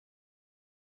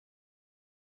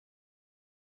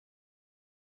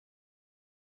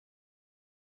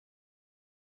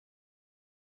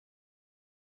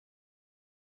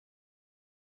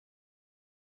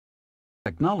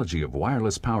Technology of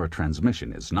wireless power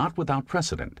transmission is not without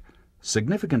precedent.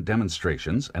 Significant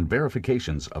demonstrations and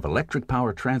verifications of electric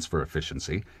power transfer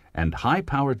efficiency and high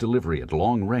power delivery at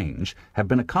long range have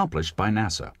been accomplished by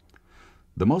NASA.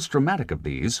 The most dramatic of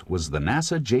these was the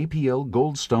NASA JPL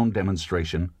Goldstone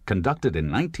demonstration conducted in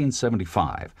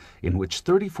 1975, in which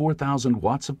 34,000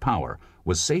 watts of power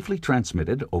was safely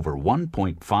transmitted over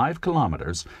 1.5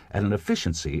 kilometers at an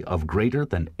efficiency of greater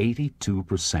than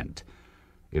 82%.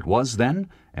 It was then,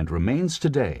 and remains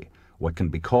today, what can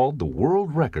be called the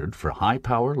world record for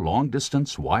high-power,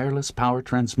 long-distance wireless power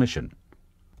transmission.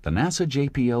 The NASA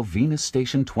JPL Venus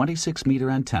Station 26-meter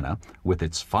antenna, with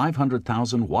its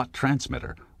 500,000-watt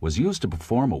transmitter, was used to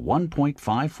perform a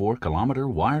 1.54-kilometer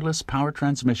wireless power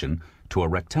transmission to a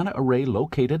Rectenna array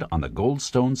located on the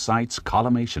Goldstone site's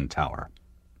collimation tower.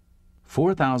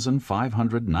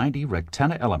 4,590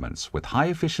 Rectenna elements with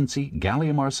high-efficiency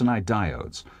gallium arsenide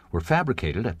diodes were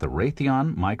fabricated at the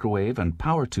Raytheon Microwave and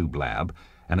Power Tube Lab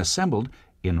and assembled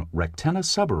in Rectenna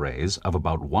subarrays of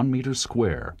about 1 meter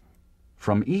square.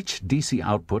 From each DC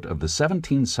output of the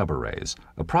 17 subarrays,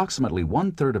 approximately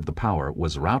 1/3 of the power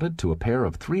was routed to a pair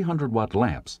of 300-watt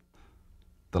lamps.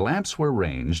 The lamps were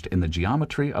arranged in the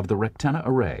geometry of the Rectenna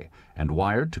array and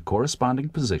wired to corresponding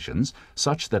positions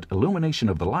such that illumination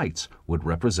of the lights would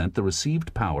represent the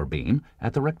received power beam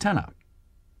at the Rectenna.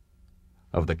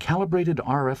 Of the calibrated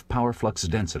RF power flux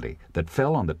density that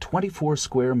fell on the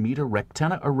 24-square-meter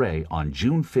Rectenna array on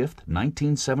June 5,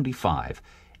 1975,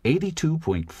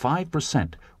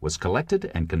 82.5% was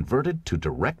collected and converted to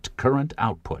direct current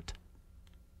output.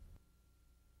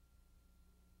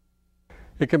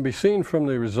 It can be seen from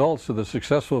the results of the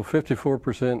successful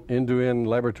 54% end-to-end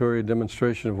laboratory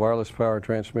demonstration of wireless power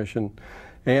transmission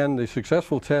and the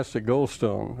successful test at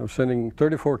Goldstone of sending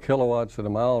 34 kilowatts at a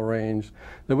mile range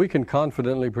that we can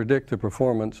confidently predict the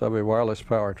performance of a wireless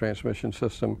power transmission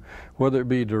system, whether it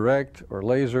be direct or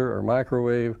laser or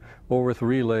microwave or with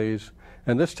relays,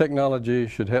 and this technology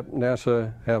should help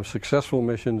NASA have successful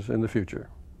missions in the future.